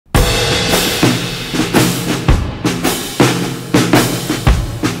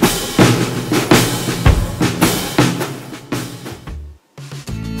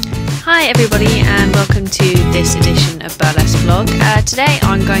Hi everybody and welcome to this edition of BurlesqueBlog. Today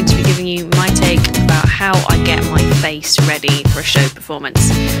I'm going to be giving you my take about how I get my face ready for a show performance.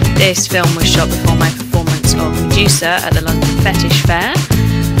 This film was shot before my performance of Medusa at the London Fetish Fair.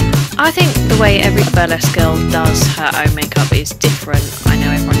 I think the way every burlesque girl does her own makeup is different. I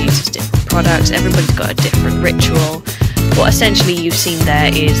know everyone uses different products, everybody's got a different ritual. What essentially you've seen there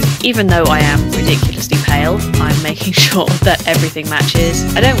is, even though I am ridiculously pale, I'm making sure that everything matches.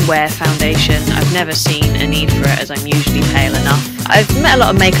 I don't wear foundation, I've never seen a need for it as I'm usually pale enough. I've met a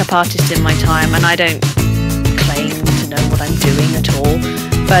lot of makeup artists in my time and I don't claim to know what I'm doing at all,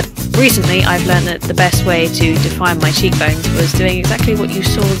 but recently I've learned that the best way to define my cheekbones was doing exactly what you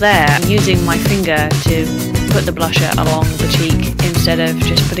saw there. I'm using my finger to put the blusher along the cheek instead of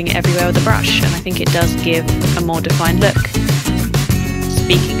just putting it everywhere with a brush, and I think it does give a more defined look.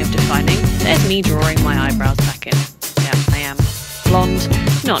 Speaking of defining, there's me drawing my eyebrows back in. Yeah, I am blonde,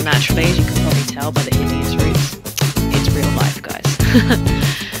 not naturally, as you can probably tell by the hideous roots. It's real life, guys.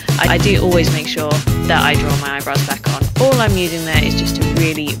 I do always make sure that I draw my eyebrows back on. All I'm using there is just a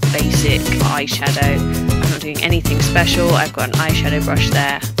really basic eyeshadow. I'm not doing anything special. I've got an eyeshadow brush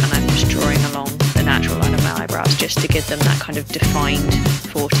there and I'm just drawing along the natural line of my eyebrows just to give them that kind of defined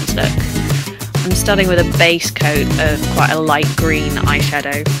 40s look. I'm starting with a base coat of quite a light green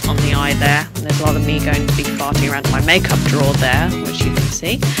eyeshadow on the eye there. And there's a lot of me going to be farting around my makeup drawer there, which you can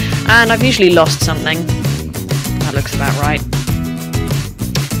see. And I've usually lost something. That looks about right.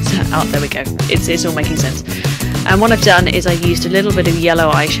 Oh, there we go. It's all making sense. And what I've done is I've used a little bit of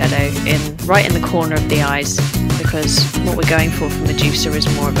yellow eyeshadow right in the corner of the eyes, because what we're going for Medusa is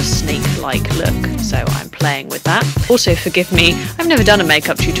more of a snake-like look, so I'm playing with that. Also, forgive me, I've never done a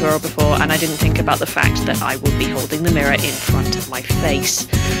makeup tutorial before and I didn't think about the fact that I would be holding the mirror in front of my face.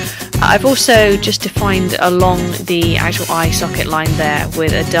 I've also just defined along the actual eye socket line there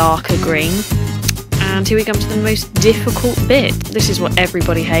with a darker green. And here we come to the most difficult bit. This is what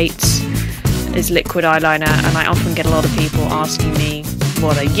everybody hates, is liquid eyeliner, and I often get a lot of people asking me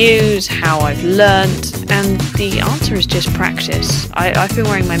what I use, how I've learnt, and the answer is just practice. I've been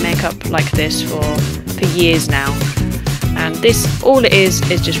wearing my makeup like this for years now, and this, all it is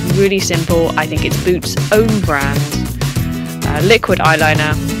just really simple. I think it's Boots' own brand liquid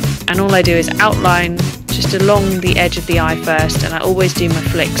eyeliner, and all I do is outline just along the edge of the eye first, and I always do my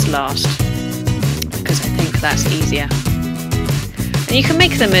flicks last, because I think that's easier. And you can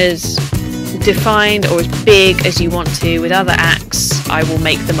make them as defined or as big as you want to. With other acts I will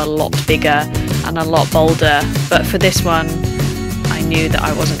make them a lot bigger and a lot bolder, but for this one I knew that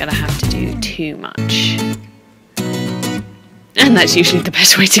I wasn't going to have to do too much, and that's usually the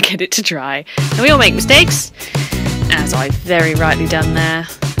best way to get it to dry. And we all make mistakes, as I've very rightly done there,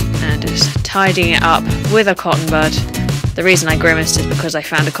 and just tidying it up with a cotton bud. The reason I grimaced is because I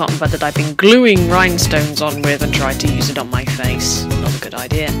found a cotton bud that I've been gluing rhinestones on with and tried to use it on my face. Not a good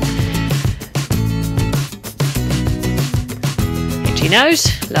idea. Itchy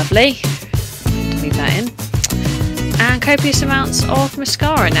nose, lovely. Leave that in. And copious amounts of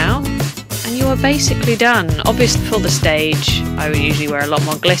mascara now, and you are basically done. Obviously for the stage I would usually wear a lot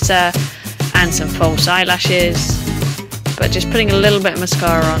more glitter and some false eyelashes, but just putting a little bit of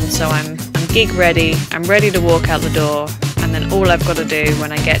mascara on so I'm gig ready, I'm ready to walk out the door, and then all I've got to do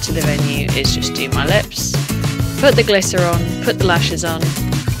when I get to the venue is just do my lips, put the glitter on, put the lashes on,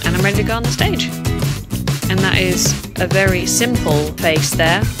 and I'm ready to go on the stage. And that is a very simple face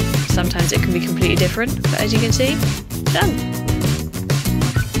there. Sometimes it can be completely different, but as you can see, done.